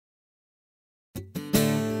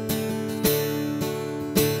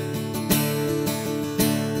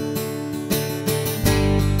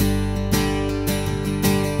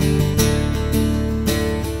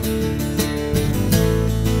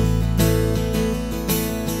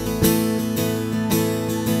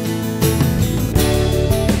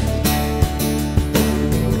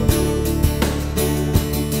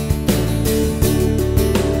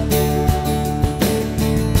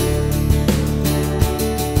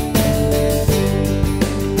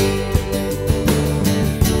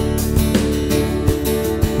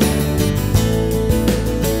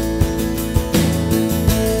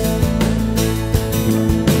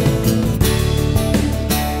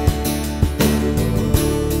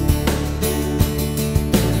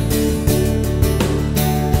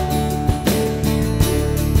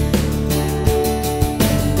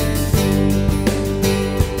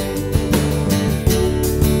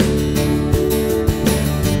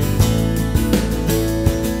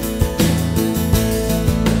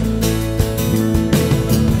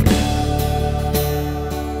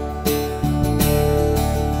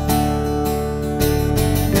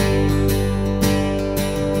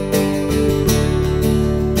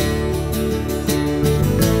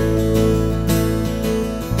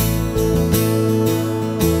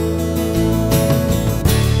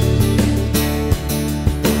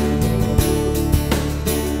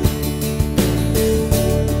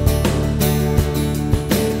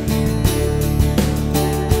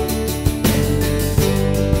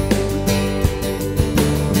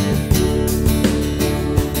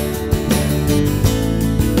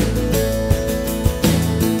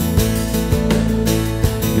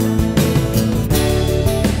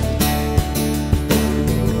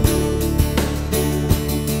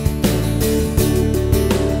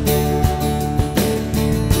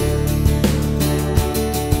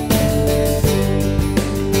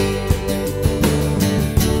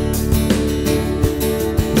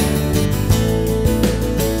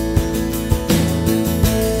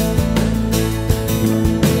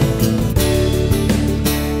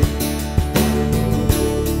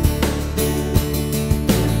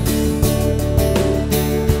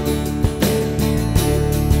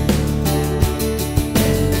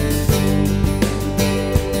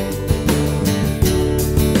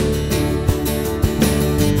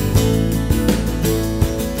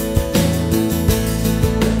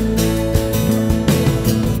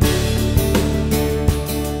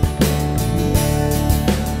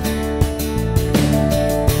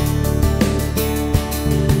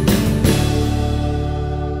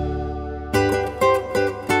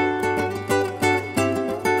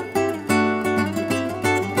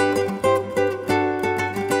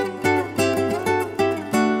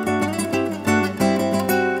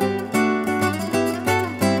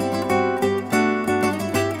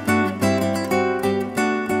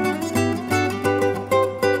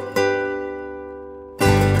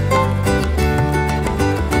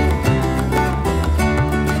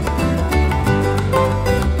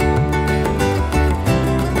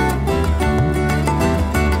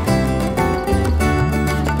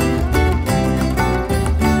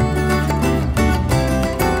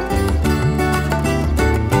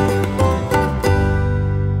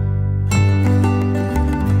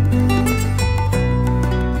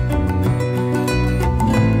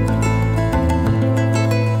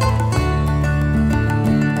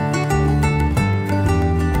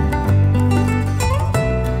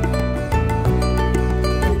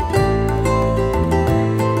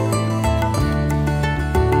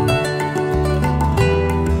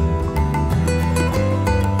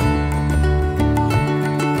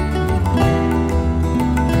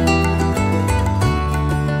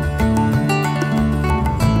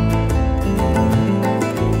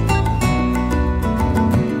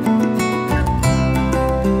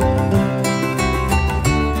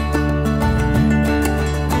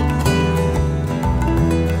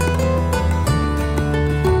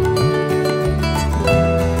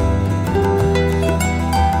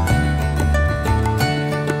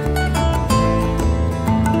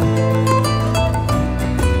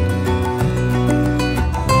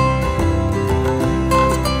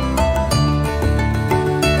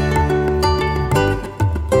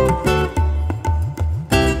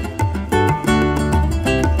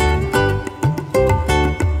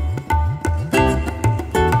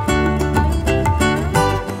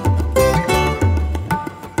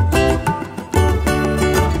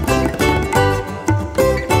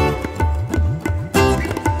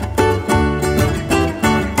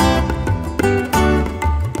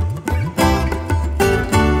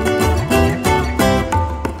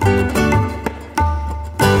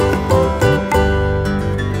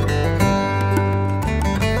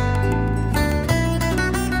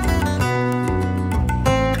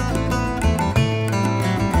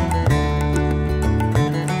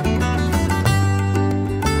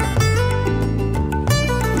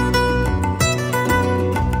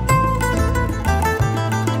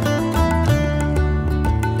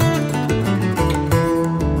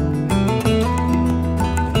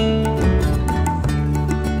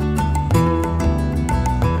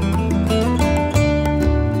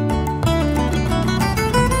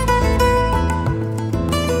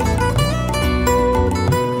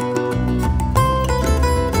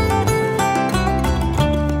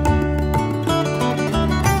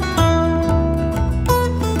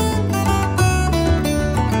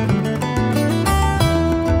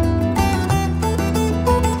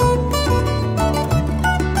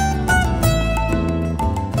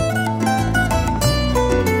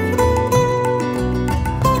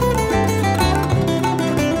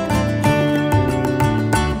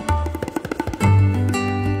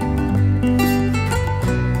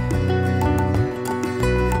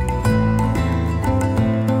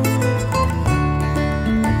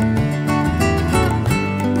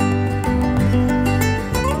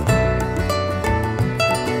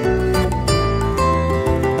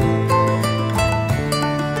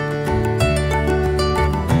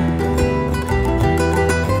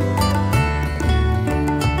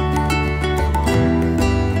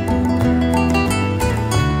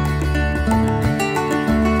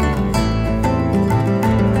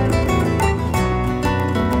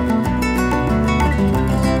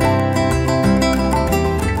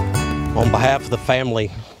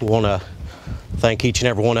family, we want to thank each and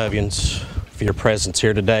every one of you for your presence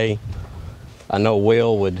here today. I know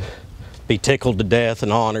Will would be tickled to death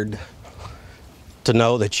and honored to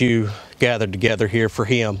know that you gathered together here for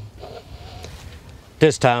him.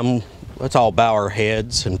 This time, let's all bow our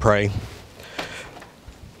heads and pray.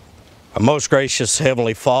 Our most gracious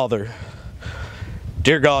Heavenly Father,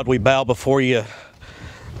 dear God, we bow before you,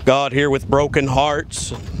 God, here with broken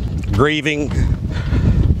hearts, grieving,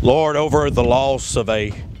 Lord, over the loss of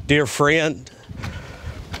a dear friend,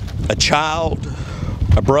 a child,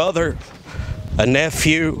 a brother, a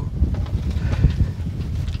nephew.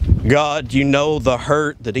 God, you know the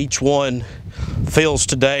hurt that each one feels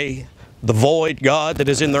today, the void, God, that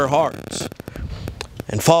is in their hearts.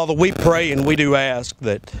 And Father, we pray and we do ask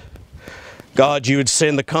that, God, you would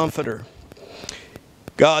send the Comforter.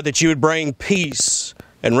 God, that you would bring peace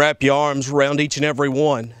and wrap your arms around each and every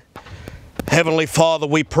one. Heavenly Father,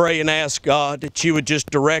 we pray and ask, God, that you would just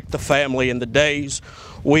direct the family in the days,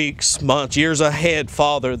 weeks, months, years ahead,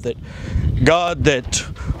 Father, that, God, that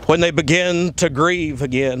when they begin to grieve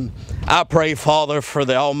again, I pray, Father, for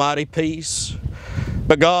the almighty peace.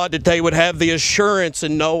 But God, that they would have the assurance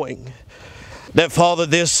in knowing that, Father,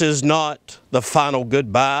 this is not the final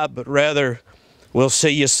goodbye, but rather we'll see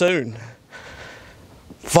you soon.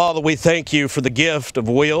 Father, we thank you for the gift of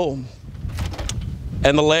Will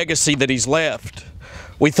and the legacy that he's left.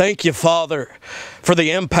 We thank you, Father, for the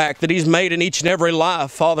impact that he's made in each and every life.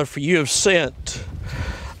 Father, for you have sent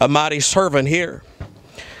a mighty servant here.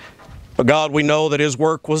 But God, we know that his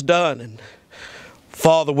work was done. And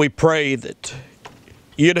Father, we pray that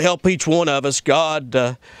you'd help each one of us,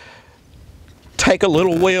 God, take a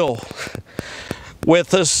little Will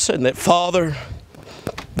with us, and that, Father,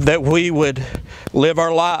 that we would live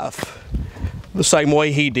our life the same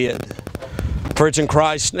way he did. For it's in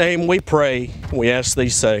Christ's name we pray, and we ask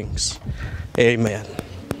these things. Amen.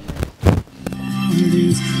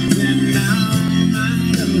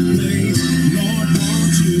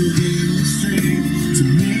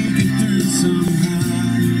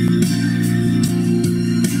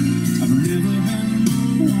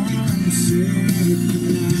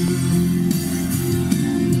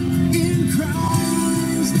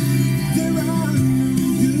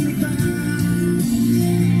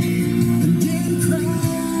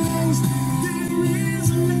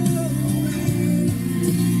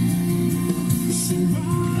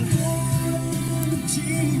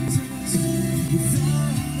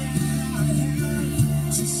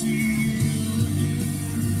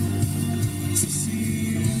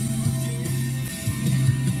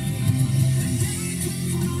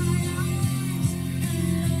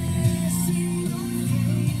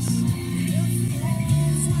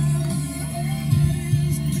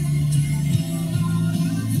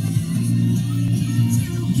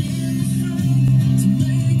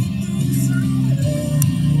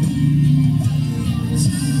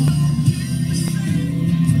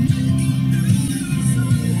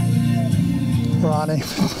 Ronnie,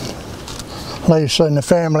 Lisa, and the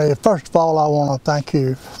family. First of all, I want to thank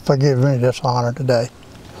you for giving me this honor today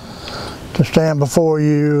to stand before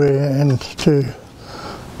you and to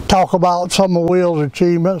talk about some of Will's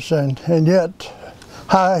achievements and yet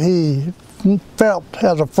how he felt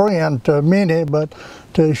as a friend to many, but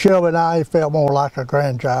to Shelby and I, he felt more like a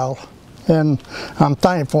grandchild. And I'm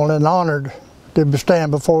thankful and honored to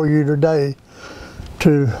stand before you today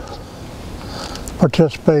to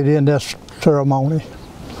participate in this ceremony.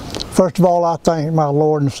 First of all, I thank my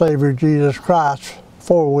Lord and Savior Jesus Christ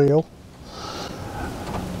for Will.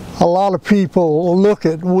 A lot of people look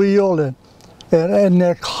at Will and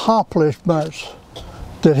the accomplishments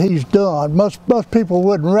that he's done. Most people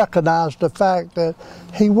wouldn't recognize the fact that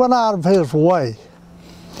he went out of his way.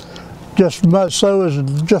 Just much so as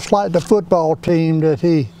just like the football team, that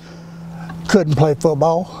he couldn't play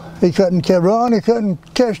football. He couldn't run, he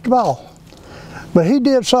couldn't catch the ball. But he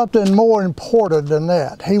did something more important than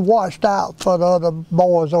that. He watched out for the other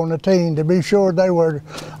boys on the team to be sure they were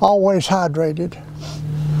always hydrated.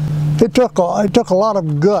 It took a lot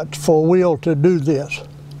of guts for Will to do this.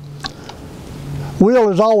 Will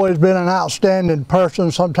has always been an outstanding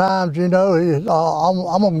person. Sometimes, you know,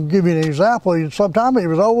 I'm going to give you an example. Sometimes he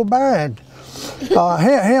was overbearing.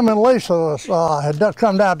 Him and Lisa had just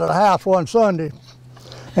come down to the house one Sunday,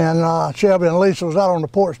 and Shelby and Lisa was out on the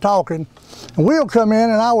porch talking. And Will come in,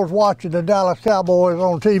 and I was watching the Dallas Cowboys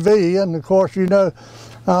on TV, and of course, you know,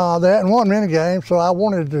 they hadn't won many games, so I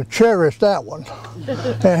wanted to cherish that one.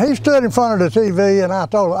 And he stood in front of the TV, and I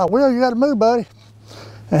told him, "Will, you got to move, buddy."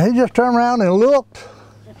 And he just turned around and looked,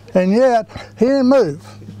 and yet he didn't move.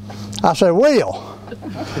 I said, "Will,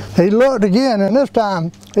 He looked again, and this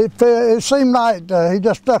time it seemed like he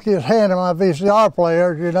just stuck his hand in my VCR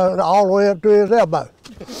player, you know, all the way up to his elbow.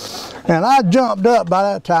 And I jumped up by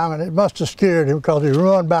that time, and it must have scared him because he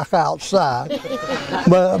run back outside.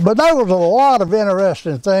 But there was a lot of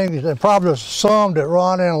interesting things that probably some that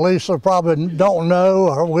Ronnie and Lisa probably don't know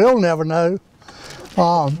or will never know.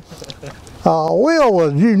 Will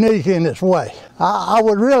was unique in its way. I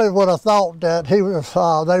would have thought that he was,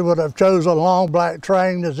 they would have chosen Long Black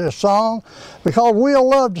Train as his song, because Will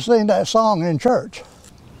loved to sing that song in church.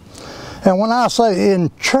 And when I say in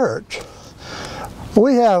church,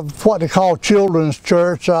 we have what they call children's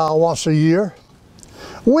church once a year.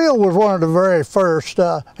 Will was one of the very first.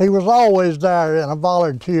 He was always there in a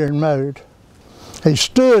volunteering mode. He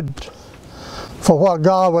stood for what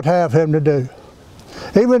God would have him to do.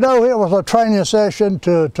 Even though it was a training session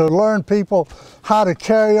to learn people how to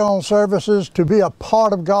carry on services, to be a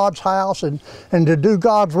part of God's house and to do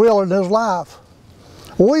God's will in his life.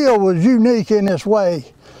 Will was unique in this way,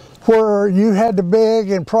 where you had to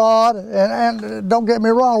beg and prod, and don't get me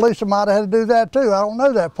wrong, Lisa might have had to do that too. I don't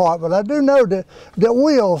know that part, but I do know that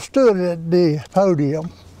Will stood at the podium.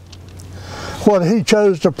 Whether he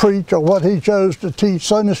chose to preach or what he chose to teach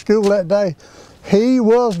Sunday school that day, he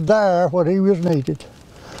was there when he was needed.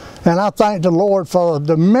 And I thank the Lord for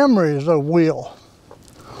the memories of Will.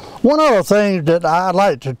 One other thing that I'd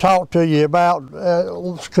like to talk to you about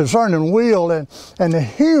concerning Will and the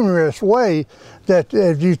humorous way that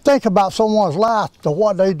if you think about someone's life to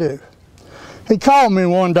what they do. He called me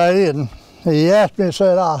one day and he asked me, he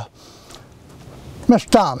said, Mr.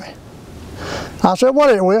 Tommy. I said, what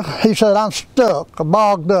is it, Will? He said, I'm stuck,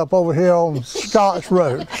 bogged up over here on Scotts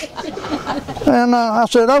Road. And I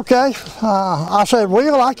said, okay. I said,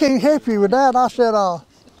 Will, I can't help you with that. I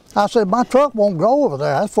said, my truck won't go over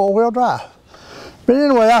there. That's four-wheel drive. But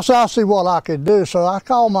anyway, I said, I'll see what I could do. So I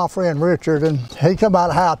called my friend Richard, and he come out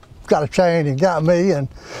of the house, got a chain and got me, and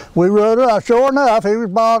we rode up. Sure enough, he was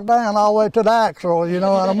bogged down all the way to the axle, you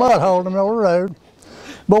know, in a mud hole in the middle of the road.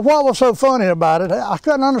 But what was so funny about it, I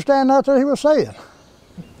couldn't understand nothing he was saying.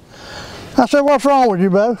 I said, what's wrong with you,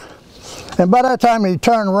 Bo? And by that time he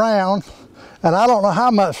turned around, and I don't know how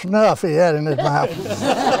much snuff he had in his mouth.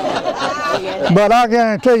 But I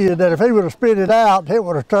guarantee you that if he would have spit it out, it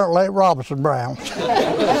would have turned Lake Robinson brown.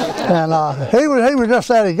 And he was just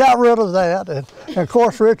that, he got rid of that. And of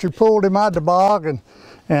course Richard pulled him out of the bog, and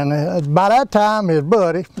by that time his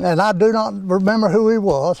buddy, and I do not remember who he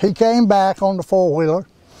was, he came back on the four-wheeler,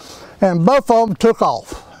 and both of them took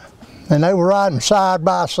off. And they were riding side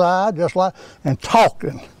by side, just like, and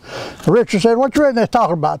talking. Richard said, what you reckon they're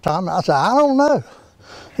talking about, Tommy? I said, I don't know.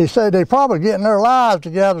 He said, they're probably getting their lives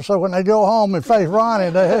together so when they go home and face Ronnie,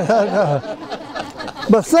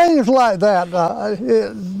 But things like that,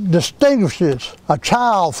 it distinguishes a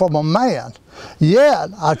child from a man. Yet,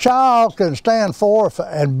 a child can stand forth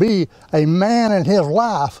and be a man in his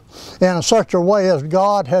life in such a way as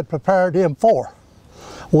God had prepared him for.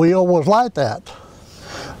 Will was like that.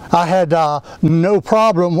 I had no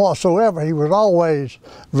problem whatsoever. He was always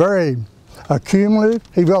very accumulative.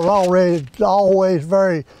 He was always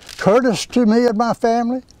very courteous to me and my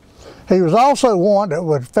family. He was also one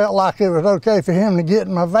that felt like it was okay for him to get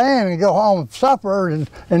in my van and go home and supper and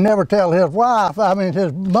never tell his wife,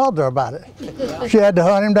 his mother about it. She had to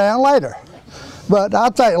hunt him down later. But I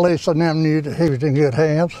think Lisa and them knew that he was in good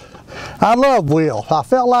hands. I loved Will. I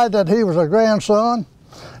felt like that he was a grandson,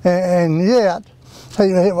 and yet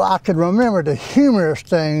I could remember the humorous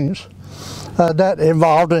things that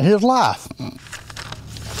involved in his life.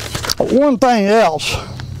 One thing else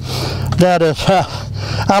that is,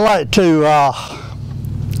 I like to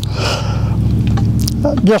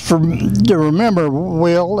just to remember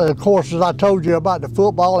Will, of course, as I told you about the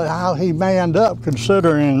football and how he manned up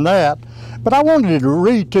considering that. But I wanted to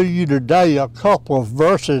read to you today a couple of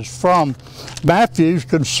verses from Matthew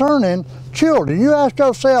concerning children. You ask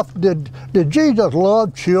yourself, did Jesus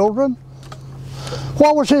love children?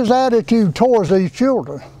 What was his attitude towards these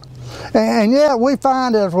children? And yet we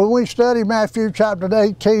find that when we study Matthew chapter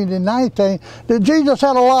 18 and 19, that Jesus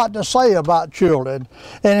had a lot to say about children.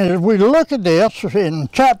 And as we look at this in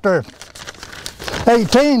chapter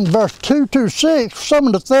 18, verse 2 to 6, some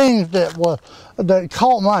of the things that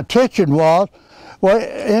caught my attention was, well,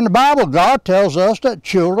 in the Bible, God tells us that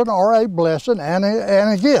children are a blessing and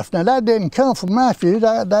a gift. Now, that didn't come from Matthew,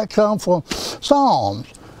 that comes from Psalms.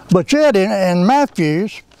 But yet, in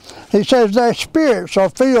Matthew's, he says their spirits are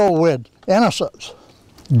filled with innocence,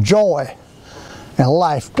 joy, and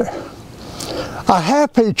laughter. A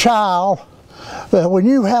happy child But when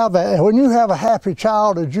you have a happy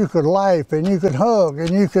child that you could laugh and you could hug and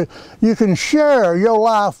you can share your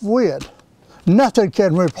life with, nothing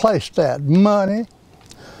can replace that. Money,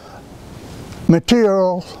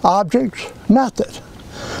 material objects, nothing.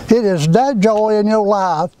 It is that joy in your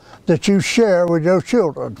life that you share with your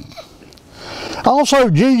children. Also,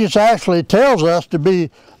 Jesus actually tells us to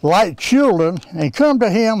be like children and come to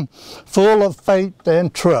Him full of faith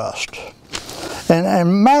and trust.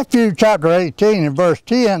 And Matthew chapter 18 and verse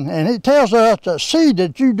 10, and it tells us to see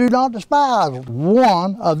that you do not despise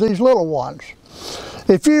one of these little ones.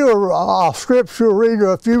 If you're a scripture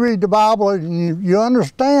reader, if you read the Bible and you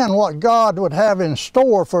understand what God would have in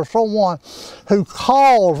store for someone who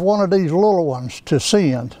calls one of these little ones to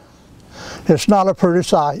sin, it's not a pretty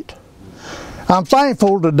sight. I'm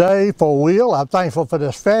thankful today for Will. I'm thankful for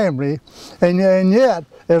this family. And yet,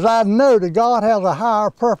 as I know that God has a higher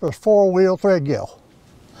purpose for Will Threadgill.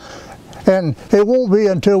 And it won't be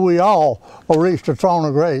until we all reach the throne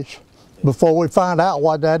of grace before we find out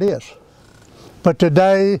what that is. But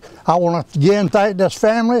today, I want to again thank this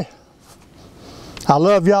family. I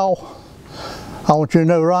love y'all. I want you to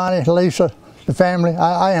know, Ronnie, Lisa, the family,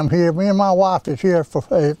 I am here. Me and my wife is here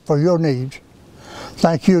for your needs.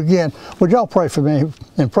 Thank you again. Would y'all pray for me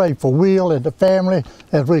and pray for Will and the family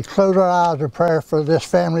as we close our eyes in prayer for this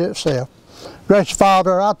family itself. Gracious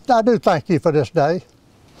Father, I do thank you for this day.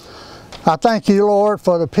 I thank you, Lord,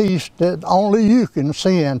 for the peace that only you can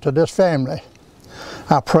send to this family.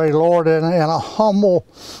 I pray, Lord, in a humble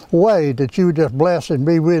way that you would just bless and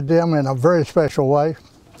be with them in a very special way.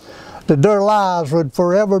 That their lives would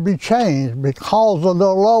forever be changed because of their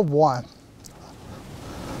loved one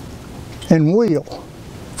and Will,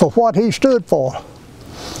 for what he stood for.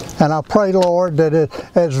 And I pray, Lord, that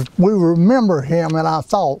as we remember him in our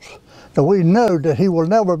thoughts, that we know that he will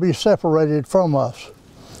never be separated from us.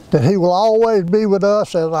 That he will always be with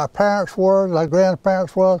us as our parents were, as our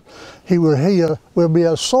grandparents were. He will be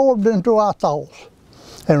absorbed into our thoughts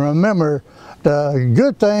and remember the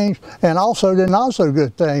good things and also the not so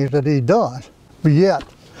good things that he done. But yet,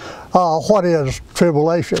 what is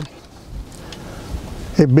tribulation?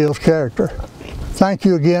 It builds character. Thank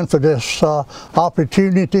you again for this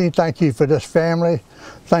opportunity. Thank you for this family.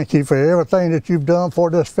 Thank you for everything that you've done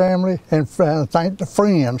for this family, and thank the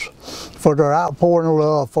friends for their outpouring of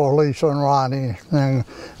love for Lisa and Ronnie and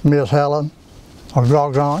Miss Helen or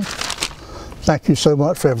Doggone. Thank you so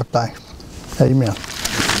much for everything. Amen.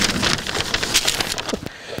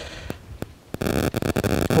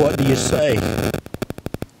 What do you say?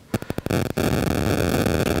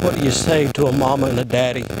 What do you say to a mama and a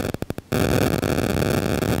daddy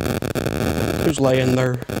who's laying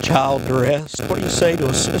their child to rest? What do you say to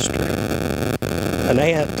a sister, an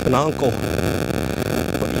aunt, an uncle?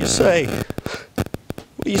 What do you say?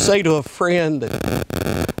 What do you say to a friend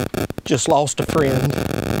that just lost a friend?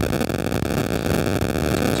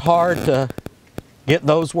 It's hard to get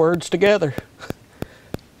those words together.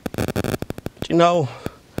 But you know,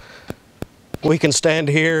 we can stand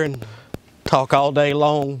here and talk all day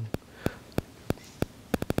long,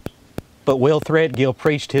 but Will Threadgill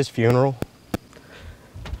preached his funeral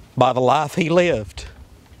by the life he lived.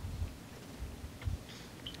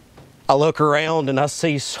 I look around and I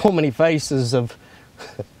see so many faces of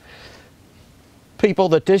people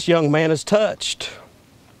that this young man has touched.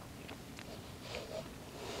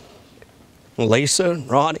 Lisa and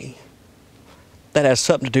Ronnie, that has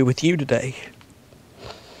something to do with you today.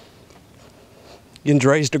 You've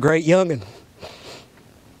raised a great young'un.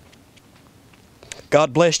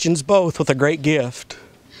 God blessed you both with a great gift.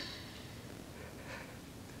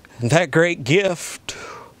 And that great gift,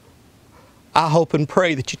 I hope and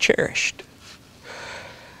pray that you cherished.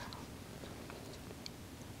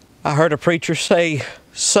 I heard a preacher say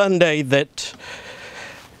Sunday that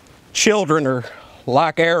children are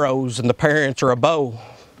like arrows and the parents are a bow.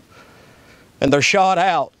 And they're shot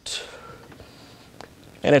out.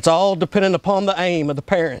 And it's all dependent upon the aim of the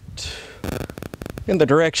parent in the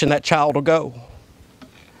direction that child will go.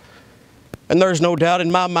 And there's no doubt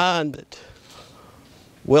in my mind that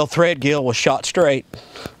Will Threadgill was shot straight.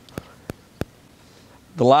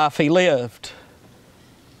 The life he lived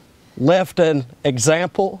left an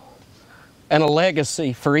example and a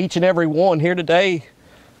legacy for each and every one here today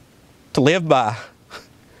to live by,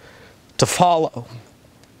 to follow.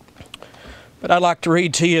 But I'd like to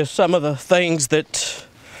read to you some of the things that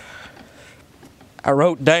I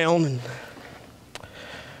wrote down.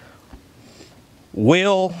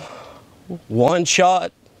 Will, one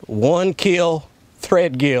shot, one kill,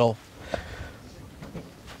 Threadgill.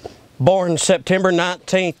 Born September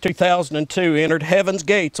 19th, 2002, entered heaven's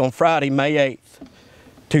gates on Friday, May 8th.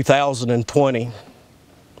 2020.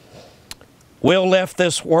 Will left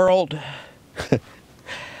this world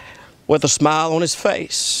with a smile on his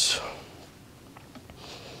face.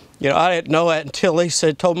 You know, I didn't know that until he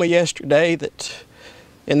told me yesterday that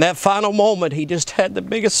in that final moment he just had the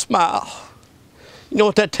biggest smile. You know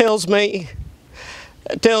what that tells me?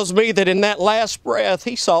 It tells me that in that last breath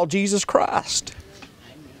he saw Jesus Christ.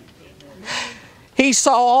 He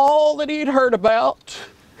saw all that he had heard about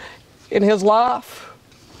in his life.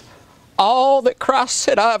 All that Christ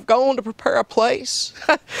said, I've gone to prepare a place.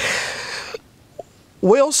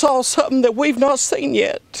 Will saw something that we've not seen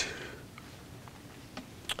yet.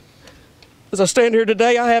 As I stand here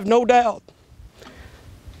today, I have no doubt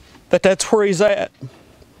that that's where he's at.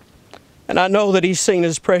 And I know that he's seen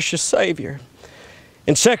his precious Savior.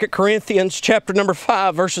 In 2 Corinthians chapter number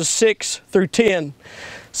 5, verses 6 through 10,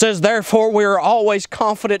 says, therefore we are always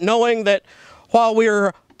confident, knowing that while we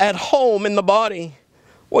are at home in the body,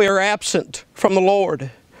 we are absent from the Lord.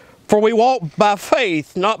 For we walk by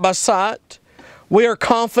faith, not by sight. We are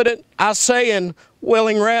confident, I say, and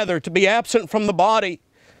willing rather to be absent from the body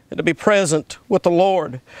and to be present with the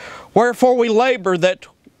Lord. Wherefore we labor that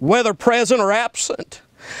whether present or absent,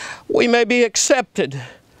 we may be accepted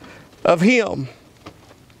of Him.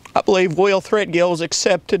 I believe Will Threadgill is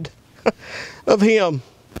accepted of Him.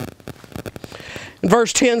 And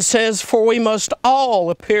verse 10 says, for we must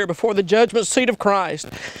all appear before the judgment seat of Christ,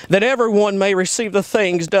 that everyone may receive the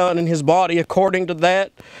things done in his body according to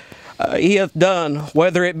that he hath done,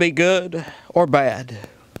 whether it be good or bad.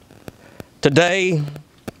 Today,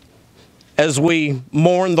 as we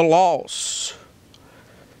mourn the loss,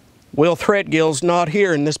 Will Threadgill's not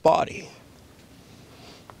here in this body.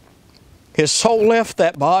 His soul left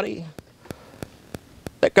that body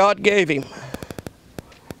that God gave him.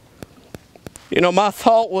 You know, my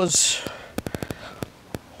thought was,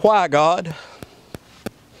 why, God?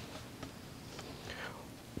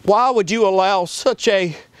 Why would you allow such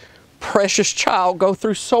a precious child go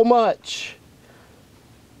through so much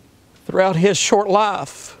throughout his short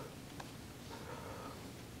life?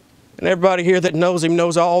 And everybody here that knows him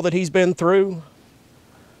knows all that he's been through.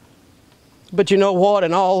 But you know what?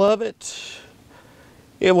 In all of it,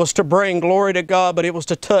 it was to bring glory to God, but it was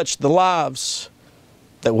to touch the lives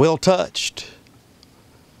that Will touched.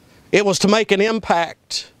 It was to make an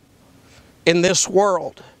impact in this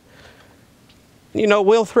world. You know,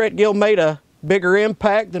 Will Threadgill made a bigger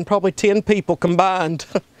impact than probably 10 people combined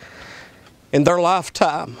in their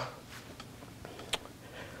lifetime.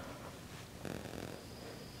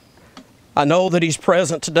 I know that he's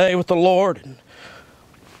present today with the Lord. And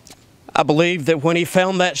I believe that when he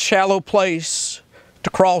found that shallow place to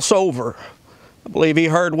cross over, I believe he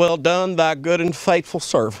heard, well done, thy good and faithful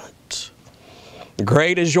servant.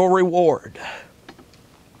 Great is your reward.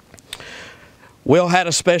 Will had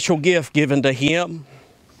a special gift given to him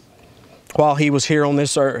while he was here on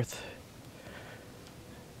this earth.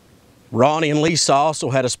 Ronnie and Lisa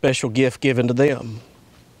also had a special gift given to them.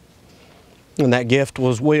 And that gift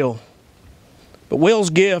was Will. But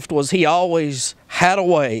Will's gift was he always had a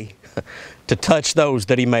way to touch those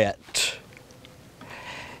that he met.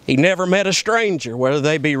 He never met a stranger, whether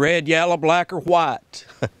they be red, yellow, black, or white.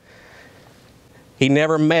 He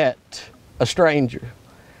never met a stranger.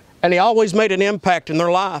 And he always made an impact in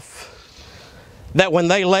their life that when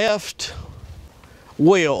they left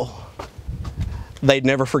Will, they'd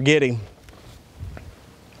never forget him.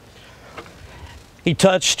 He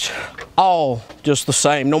touched all just the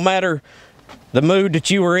same. No matter the mood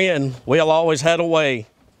that you were in, Will always had a way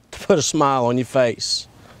to put a smile on your face,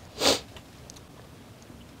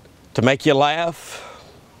 to make you laugh.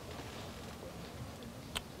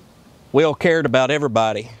 Will cared about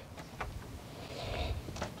everybody.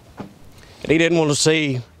 And he didn't want to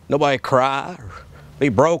see nobody cry or be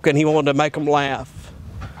broken. He wanted to make them laugh.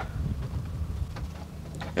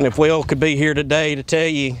 And if Will could be here today to tell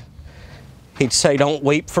you, he'd say, don't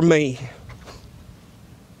weep for me.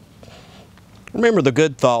 Remember the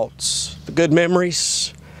good thoughts, the good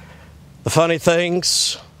memories, the funny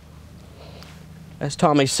things. As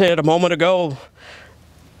Tommy said a moment ago,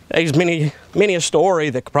 there's many a story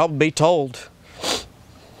that could probably be told.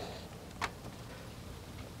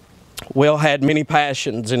 Will had many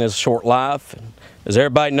passions in his short life. And as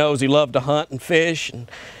everybody knows, he loved to hunt and fish.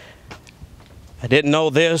 And I didn't know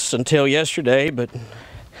this until yesterday, but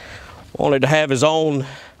wanted to have his own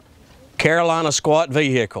Carolina squat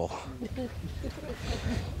vehicle.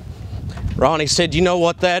 Ronnie said, you know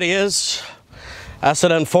what that is? I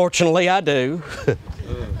said, unfortunately, I do.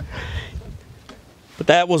 But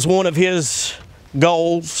that was one of his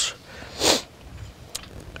goals.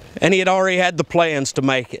 And he had already had the plans to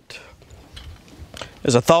make it.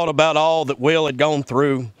 As I thought about all that Will had gone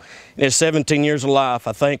through in his 17 years of life,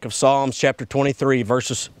 I think of Psalms chapter 23,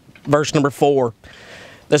 verse number 4,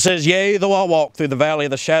 that says, "Yea, though I walk through the valley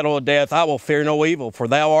of the shadow of death, I will fear no evil, for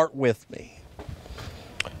thou art with me."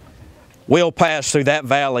 Will passed through that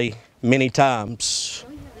valley many times.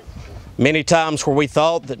 Many times where we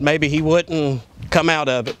thought that maybe he wouldn't come out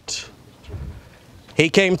of it. He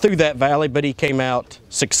came through that valley, but he came out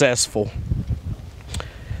successful.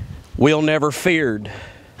 Will never feared,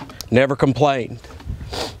 never complained.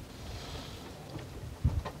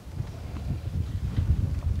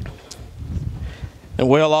 And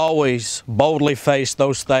Will always boldly faced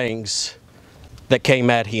those things that came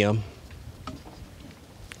at him.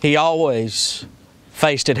 He always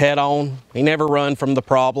faced it head on. He never run from the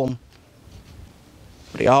problem,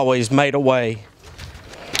 but he always made a way.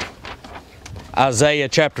 Isaiah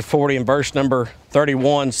chapter 40 and verse number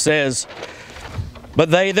 31 says, "But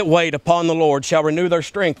they that wait upon the Lord shall renew their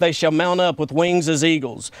strength. They shall mount up with wings as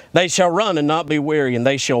eagles. They shall run and not be weary, and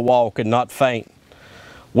they shall walk and not faint."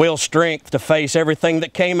 Will's strength to face everything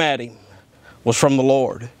that came at him was from the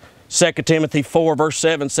Lord. 2 Timothy 4 verse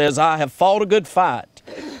 7 says, "I have fought a good fight.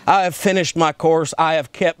 I have finished my course. I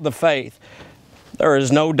have kept the faith." There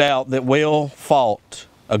is no doubt that Will fought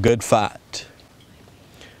a good fight.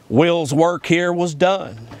 Will's work here was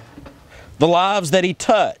done. The lives that he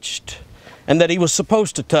touched and that he was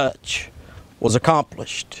supposed to touch was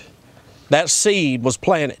accomplished. That seed was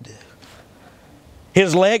planted.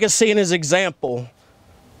 His legacy and his example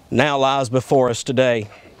now lies before us today.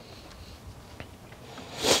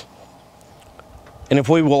 And if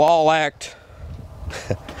we will all act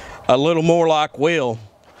a little more like Will,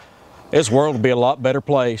 this world will be a lot better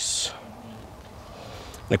place.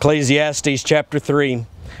 In Ecclesiastes chapter 3,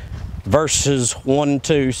 verses 1 and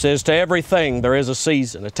 2 says, "To everything there is a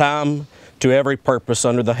season, a time to every purpose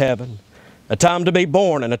under the heaven, a time to be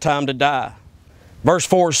born and a time to die." Verse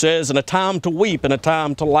 4 says, "And a time to weep and a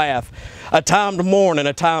time to laugh, a time to mourn and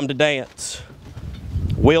a time to dance."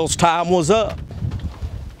 Will's time was up.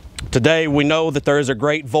 Today we know that there is a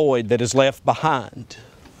great void that is left behind.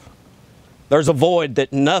 There's a void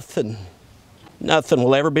that nothing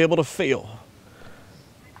will ever be able to fill.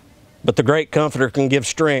 But the great Comforter can give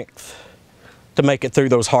strength to make it through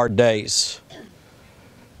those hard days.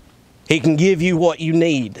 He can give you what you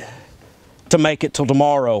need to make it till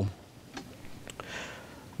tomorrow.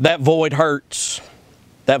 That void hurts.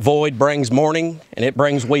 That void brings mourning and it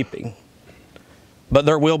brings weeping. But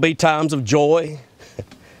there will be times of joy.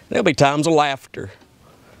 There'll be times of laughter.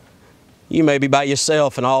 You may be by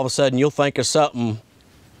yourself and all of a sudden you'll think of something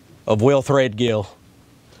of Will Threadgill.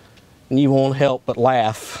 And you won't help but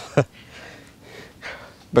laugh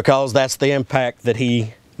because that's the impact that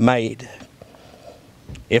he made.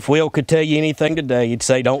 If Will could tell you anything today, he'd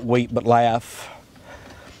say, "Don't weep but laugh."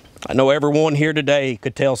 I know everyone here today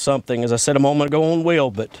could tell something, as I said a moment ago on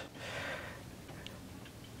Will,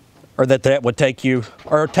 or that would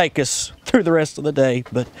take us through the rest of the day.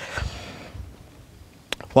 But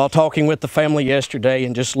while talking with the family yesterday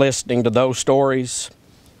and just listening to those stories,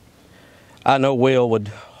 I know Will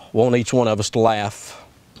would want each one of us to laugh.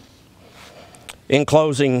 In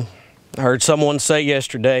closing, I heard someone say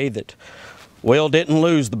yesterday that Will didn't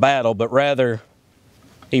lose the battle, but rather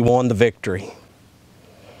he won the victory.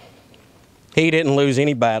 He didn't lose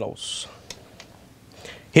any battles.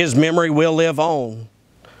 His memory will live on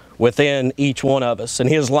within each one of us, and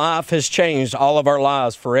his life has changed all of our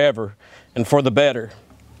lives forever and for the better.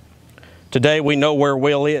 Today we know where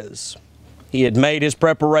Will is. He had made his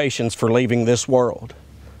preparations for leaving this world.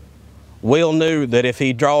 Will knew that if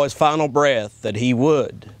he'd draw his final breath, that he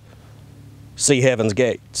would see heaven's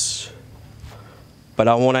gates. But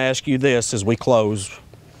I want to ask you this as we close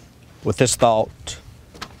with this thought.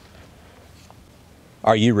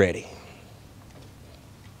 Are you ready?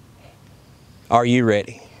 Are you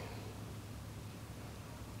ready?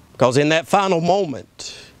 Because in that final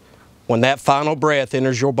moment, when that final breath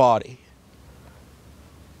enters your body,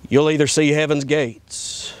 you'll either see heaven's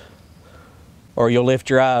gates or you'll lift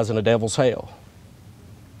your eyes in a devil's hell.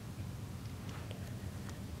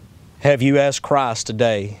 Have you asked Christ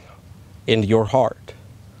today into your heart?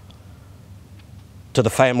 To the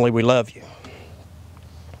family, we love you.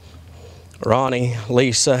 Ronnie,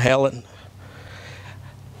 Lisa, Helen.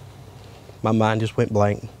 My mind just went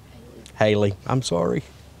blank. Haley, I'm sorry.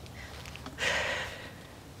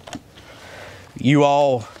 You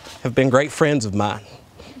all have been great friends of mine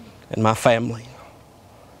and my family.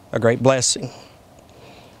 A great blessing.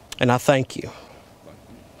 And I thank you.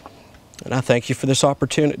 And I thank you for this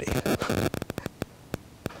opportunity.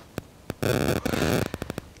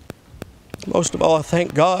 Most of all, I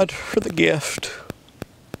thank God for the gift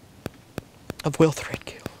of Will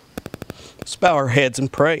Threadgill. Let's bow our heads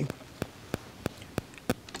and pray.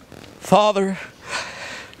 Father,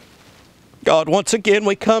 God, once again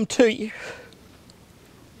we come to you.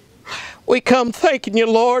 We come thanking you,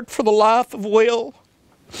 Lord, for the life of Will,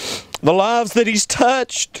 the lives that he's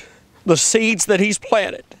touched, the seeds that he's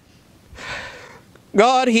planted.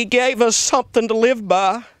 God, he gave us something to live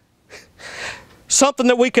by, something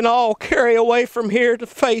that we can all carry away from here to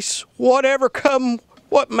face whatever come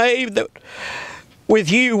what may, that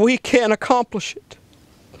with you we can accomplish it.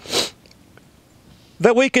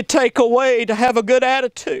 That we could take away to have a good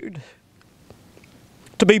attitude,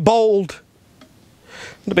 to be bold,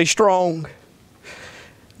 to be strong.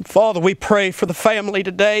 Father, we pray for the family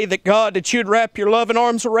today that, God, that you'd wrap your loving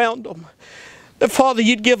arms around them. That, Father,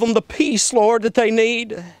 you'd give them the peace, Lord, that they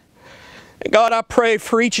need. And God, I pray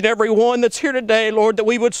for each and every one that's here today, Lord, that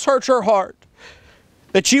we would search our heart.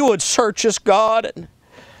 That you would search us, God. And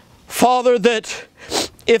Father, that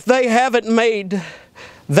if they haven't made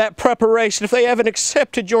that preparation, if they haven't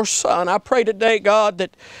accepted your Son, I pray today, God,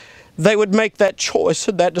 that they would make that choice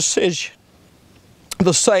and that decision.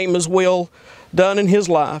 The same as Will done in his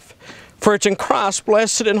life. For it's in Christ's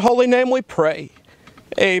blessed and holy name we pray.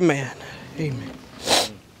 Amen. Amen.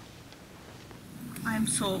 I am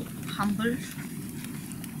so humbled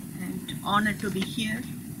and honored to be here.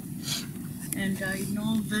 And I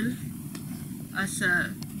know Will as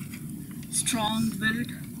a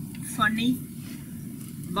strong-willed, funny,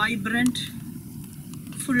 vibrant,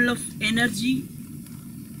 full of energy,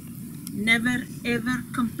 never ever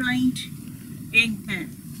complained young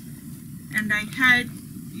man. And I had,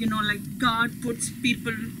 like God puts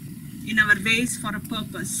people in our ways for a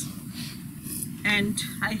purpose. And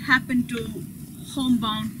I happened to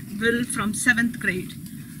homebound Will from 7th grade.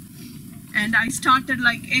 And I started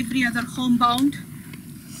like every other homebound,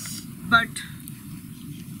 but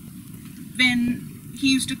when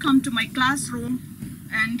he used to come to my classroom,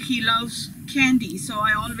 and he loves candy, so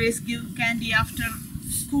I always give candy after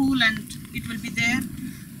school and it will be there.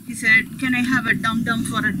 He said, "Can I have a dum-dum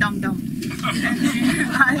for a dum-dum?"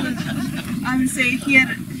 And I will say,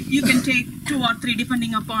 "Here, you can take 2 or 3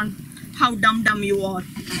 depending upon how dum-dum you are."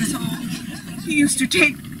 So he used to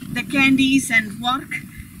take the candies and work.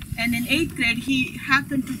 And in 8th grade, he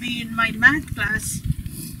happened to be in my math class,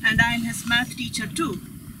 and I am his math teacher too.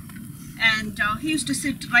 And he used to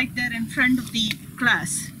sit right there in front of the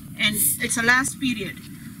class, and it's a last period.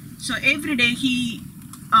 So every day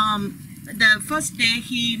the first day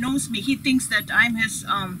he knows me, he thinks that I'm his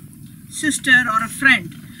sister or a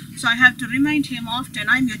friend. So I have to remind him often,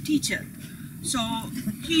 "I'm your teacher." So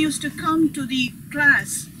he used to come to the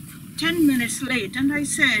class 10 minutes late, and I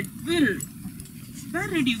said, "Will, where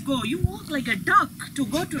did you go? You walk like a duck to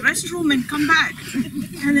go to restroom and come back."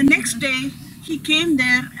 And the next day, he came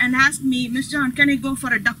there and asked me, "Miss John, can I go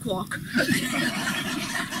for a duck walk?"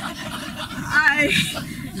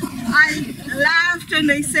 I laughed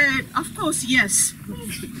and I said, "Of course, yes."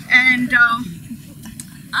 And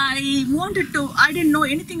I didn't know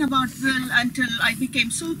anything about Will until I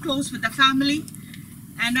became so close with the family.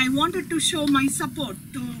 And I wanted to show my support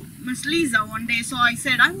to Miss Lisa one day. So I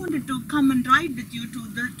said, "I wanted to come and ride with you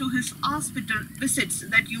to his hospital visits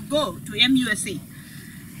that you go to MUSC."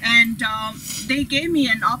 And they gave me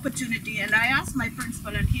an opportunity, and I asked my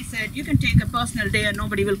principal, and he said, "You can take a personal day and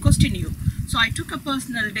nobody will question you." So I took a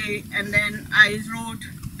personal day, and then I rode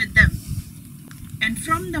with them. And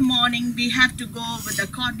from the morning, we have to go with a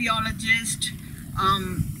cardiologist,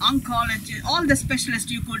 oncologist, all the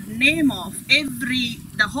specialists you could name off.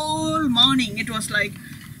 The whole morning, it was like,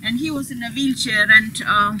 and he was in a wheelchair, and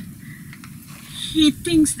he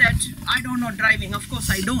thinks that I don't know driving. Of course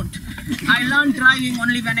I don't. I learned driving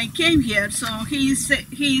only when I came here. So he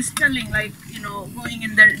is telling, like, going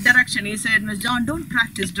in the direction. He said, "Miss John, don't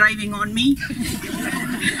practice driving on me."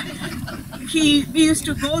 We used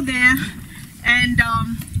to go there, and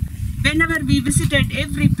whenever we visited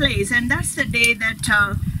every place, and that's the day that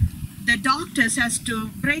the doctors has to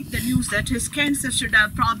break the news that his cancer should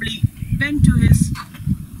have probably went to his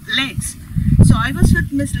legs. So I was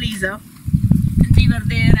with Miss Lisa, and we were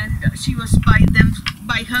there, and she was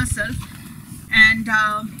by herself, and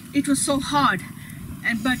it was so hard.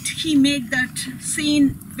 But he made that scene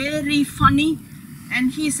very funny,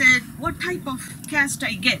 and he said, "What type of cast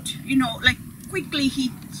I get?" Like quickly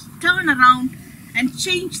he turned around and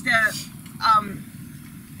changed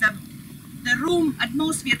the room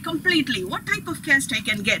atmosphere completely. "What type of cast I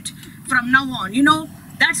can get from now on?"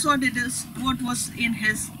 That's what it is, what was in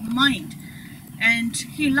his mind. And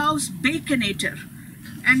he loves Baconator.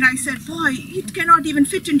 And I said, "Boy, it cannot even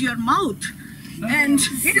fit into your mouth." and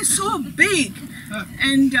it is so big.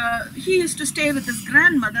 And he used to stay with his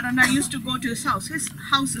grandmother, and I used to go to his house. His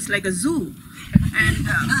house is like a zoo, and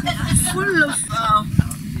full of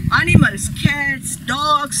animals, cats,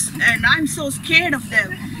 dogs, and I'm so scared of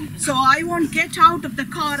them. So I won't get out of the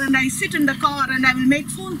car, and I sit in the car and I will make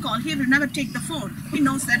phone call. He will never take the phone. He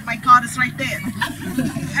knows that my car is right there.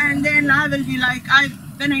 And then I will be like,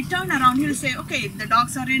 when I turn around, he'll say, okay, the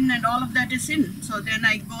dogs are in and all of that is in. So then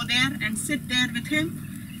I go there and sit there with him.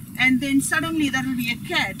 And then suddenly there will be a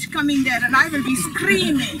cat coming there, and I will be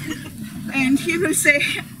screaming. And he will say,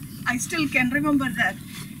 I still can remember that.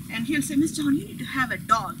 And he'll say, Miss John, you need to have a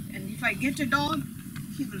dog. And if I get a dog,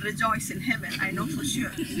 he will rejoice in heaven, I know for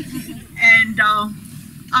sure. And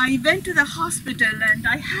I went to the hospital, and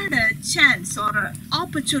I had a chance or an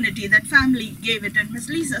opportunity that family gave it. And Miss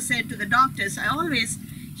Lisa said to the doctors, I always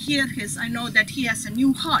hear I know that he has a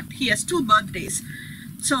new heart. He has 2 birthdays.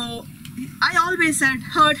 So I always had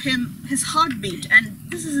heard his heartbeat, and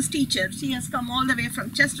this is his teacher. She has come all the way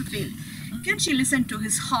from Chesterfield. Can she listen to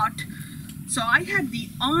his heart? So I had the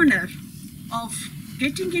honor of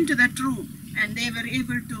getting into that room, and they were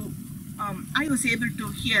able to, I was able to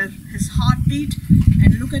hear his heartbeat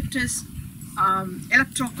and look at his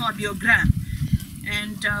electrocardiogram.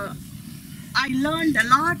 And I learned a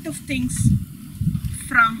lot of things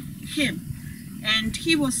from him. And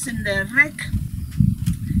he was in the wreck.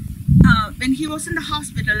 When he was in the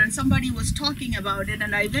hospital, and somebody was talking about it,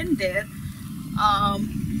 and I went there,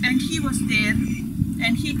 and he was there,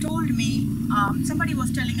 and he told me, somebody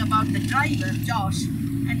was telling about the driver, Josh,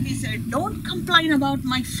 and he said, don't complain about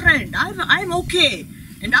my friend. I'm okay,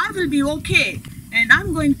 and I will be okay, and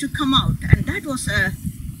I'm going to come out. And that was a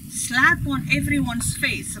slap on everyone's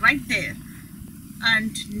face right there.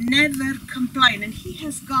 And never complain. And he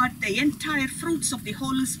has got the entire fruits of the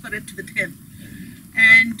Holy Spirit with him.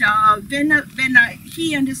 And when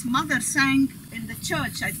he and his mother sang in the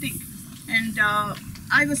church, I think, and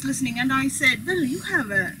I was listening, and I said, Will, you have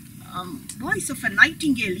a voice of a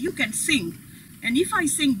nightingale, you can sing. And if I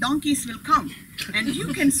sing, donkeys will come. And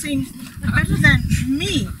you can sing better than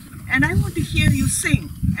me. And I want to hear you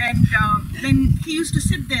sing. And when he used to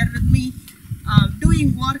sit there with me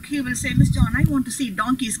doing work, he will say, Miss John, I want to see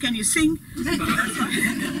donkeys. Can you sing?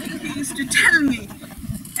 He used to tell me.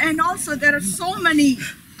 And also there are so many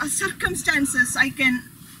circumstances I can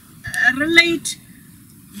relate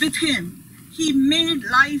with him. He made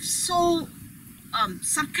life so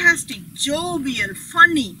sarcastic, jovial,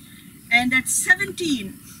 funny. And at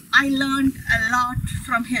 17, I learned a lot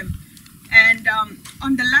from him. And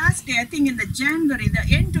on the last day, I think in the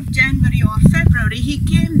end of January or February, he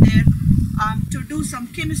came there to do some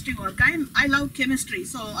chemistry work. I love chemistry,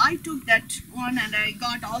 so I took that one and I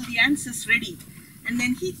got all the answers ready. And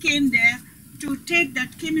then he came there to take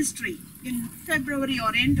that chemistry in February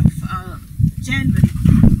or end of January.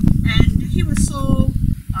 And he was so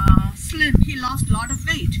slim, he lost a lot of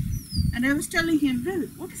weight. And I was telling him, Will,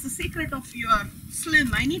 what is the secret of your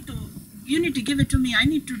slim? You need to give it to me, I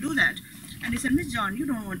need to do that. And he said, Miss John, you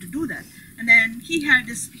don't want to do that. And then he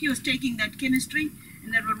was taking that chemistry,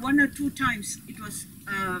 and there were 1 or 2 times it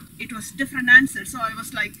was different answers. So I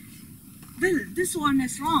was like, Will, this one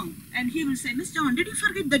is wrong. And he will say, Miss John, did you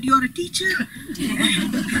forget that you're a teacher?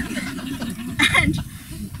 And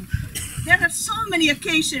there are so many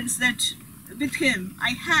occasions that with him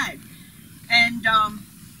I had. And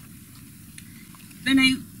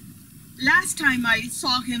last time I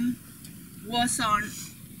saw him was on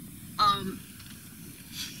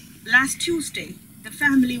last Tuesday. The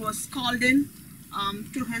family was called in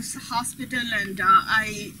to his hospital, and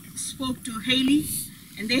I spoke to Haley,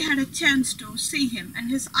 and they had a chance to see him,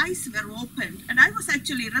 and his eyes were opened. And I was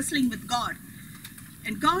actually wrestling with God,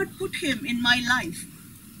 and God put him in my life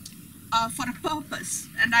for a purpose,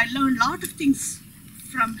 and I learned a lot of things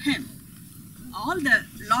from him. All the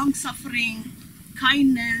long-suffering,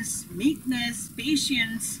 kindness, meekness,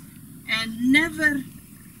 patience, and never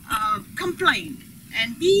complain.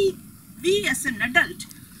 And we as an adult,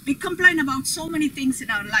 we complain about so many things in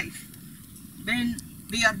our life. When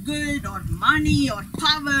we are good, or money, or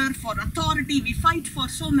power, for authority, we fight for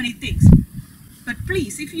so many things. But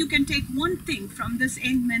please, if you can take one thing from this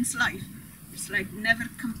young man's life, it's like never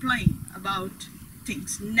complain about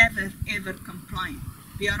things. Never ever complain.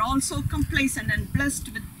 We are also complacent and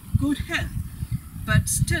blessed with good health, but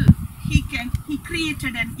still he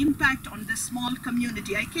created an impact on this small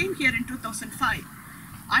community. I came here in 2005.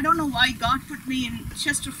 I don't know why God put me in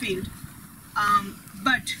Chesterfield,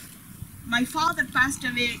 but my father passed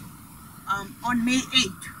away on May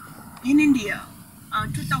 8th in India,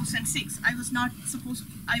 2006. I was not supposed,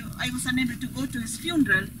 I was unable to go to his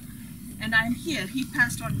funeral, and I'm here. He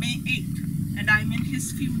passed on May 8th, and I'm in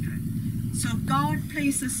his funeral. So God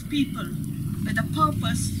places people with a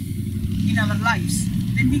purpose in our lives.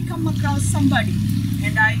 When we come across somebody,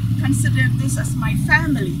 and I consider this as my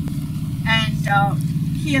family, and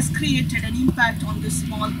he has created an impact on this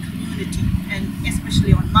small community, and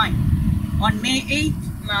especially on mine. On May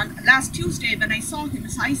 8th, last Tuesday, when I saw him,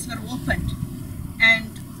 his eyes were opened,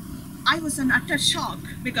 and I was in utter shock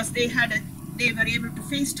because they were able to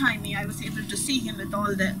FaceTime me. I was able to see him with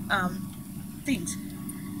all the things,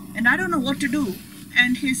 and I don't know what to do.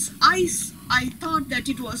 And his eyes, I thought that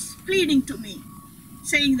it was pleading to me,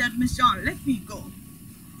 saying that, Miss John, let me go.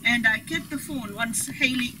 And I kept the phone. Once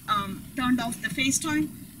Haley turned off the FaceTime,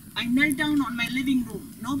 I knelt down on my living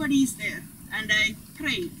room. Nobody is there. And I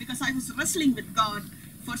prayed because I was wrestling with God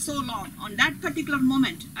for so long. On that particular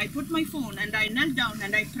moment, I put my phone and I knelt down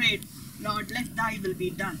and I prayed, Lord, let thy will be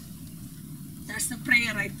done. That's the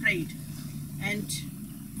prayer I prayed. And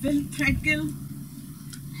Will Threadgill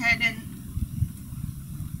had an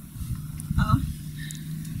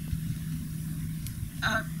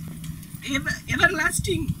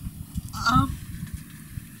everlasting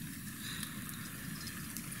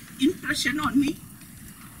impression on me,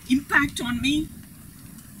 impact on me.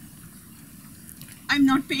 I'm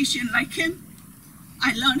not patient like him.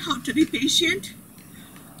 I learned how to be patient.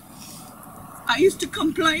 I used to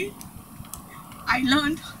complain. I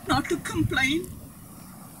learned not to complain.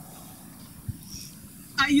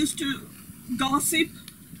 I used to gossip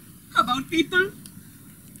about people.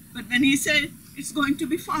 But when he said, it's going to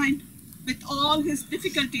be fine, with all his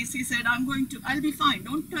difficulties, he said, I'll be fine.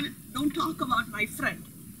 Don't talk about my friend.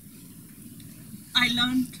 I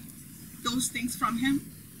learned those things from him.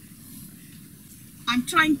 I'm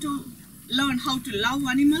trying to learn how to love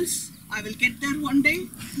animals. I will get there one day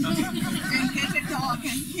and get a dog,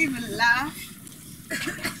 and he will laugh.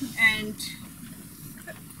 And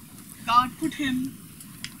God put him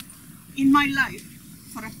in my life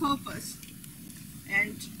for a purpose.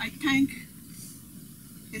 And I thank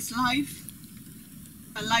his life,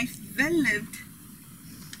 a life well lived,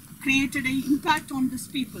 created an impact on these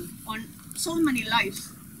people, on so many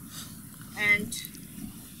lives. And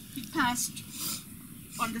he passed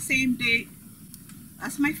on the same day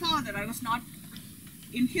as my father. I was not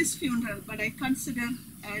in his funeral, but I consider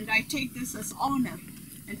and I take this as honor.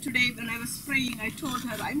 And today when I was praying, I told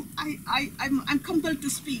her, I'm compelled to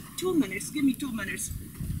speak. 2 minutes, give me 2 minutes.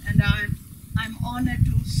 And I'm honored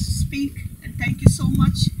to speak, and thank you so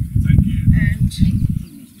much. Thank you. And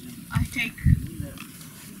I take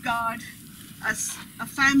God as a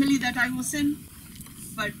family that I was in,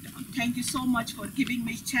 but thank you so much for giving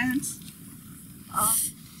me a chance,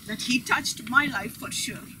 that he touched my life for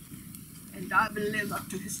sure, and I will live up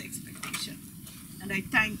to his expectation. And I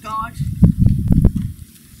thank God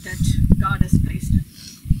that God has placed it.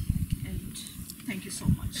 And thank you so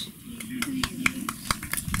much.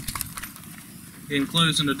 In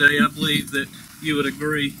closing today, I believe that you would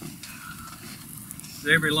agree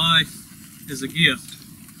that every life is a gift.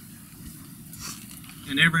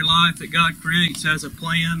 And every life that God creates has a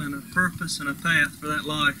plan and a purpose and a path for that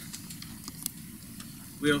life.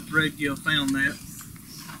 Will Threadgill found that.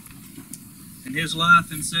 And his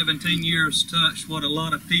life in 17 years touched what a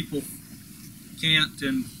lot of people can't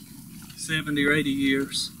in 70 or 80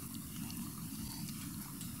 years.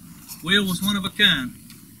 Will was one of a kind.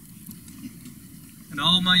 In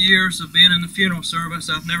all my years of being in the funeral service,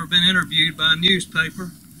 I've never been interviewed by a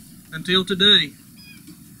newspaper until today.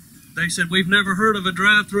 They said, we've never heard of a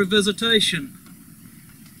drive-through visitation.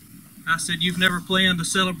 I said, you've never planned a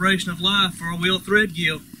celebration of life for a Will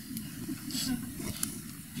Threadgill.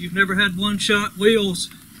 You've never had one-shot Will's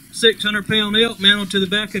 600-pound elk mounted to the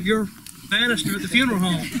back of your banister at the funeral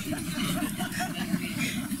home.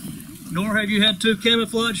 Nor have you had 2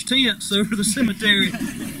 camouflage tents over the cemetery.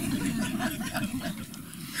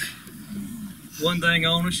 One thing I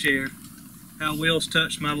want to share, how Will's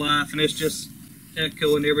touched my life, and it's just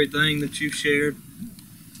echoing everything that you've shared.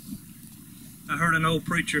 I heard an old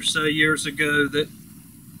preacher say years ago that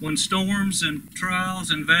when storms and trials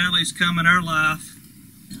and valleys come in our life,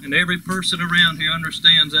 and every person around here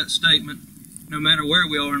understands that statement, no matter where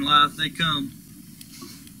we are in life, they come.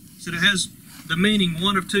 So it has the meaning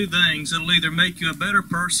one of 2 things. It'll either make you a better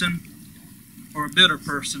person or a bitter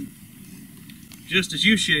person. Just as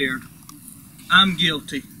you shared, I'm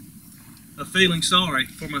guilty of feeling sorry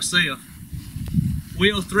for myself.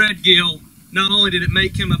 Will Threadgill, not only did it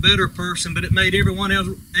make him a better person, but it made everyone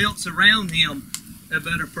else around him a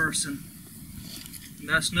better person. And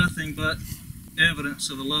that's nothing but evidence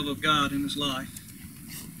of the love of God in his life.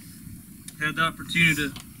 I had the opportunity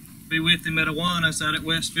to be with him at Awanas out at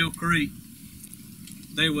Westfield Creek.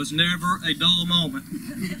 There was never a dull moment.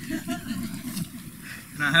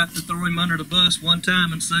 And I have to throw him under the bus one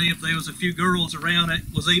time and say if there was a few girls around, it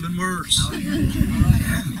was even worse.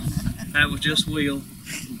 That was just Will.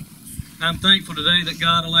 I'm thankful today that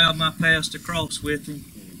God allowed my past to cross with him.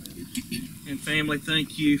 And family,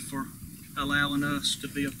 thank you for allowing us to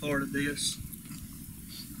be a part of this.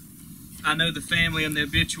 I know the family and the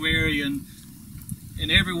obituary, and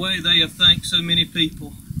in every way they have thanked so many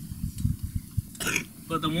people.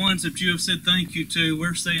 But the ones that you have said thank you to,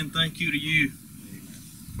 we're saying thank you to you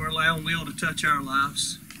for allowing Will to touch our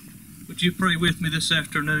lives. Would you pray with me this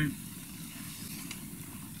afternoon?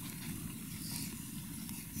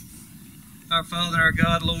 Our Father, our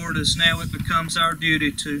God, Lord, as now it becomes our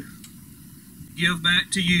duty to give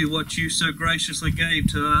back to you what you so graciously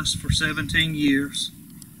gave to us for 17 years.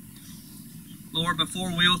 Lord,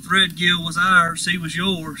 before Will Threadgill was ours, he was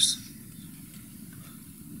yours.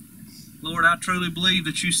 Lord, I truly believe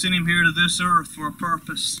that you sent him here to this earth for a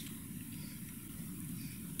purpose,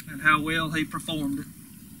 and how well he performed it.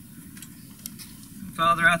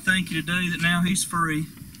 Father, I thank you today that now he's free.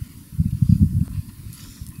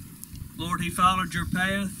 Lord, he followed your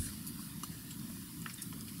path,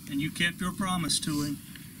 and you kept your promise to him.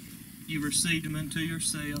 You received him into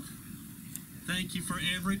yourself. Thank you for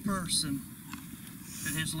every person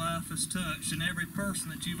that his life has touched, and every person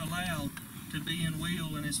that you've allowed to be in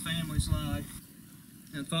Will and his family's life.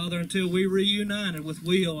 And Father, until we reunited with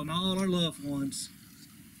Will and all our loved ones,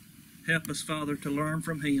 help us, Father, to learn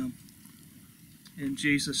from him. In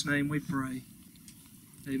Jesus' name we pray.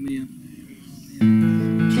 Amen.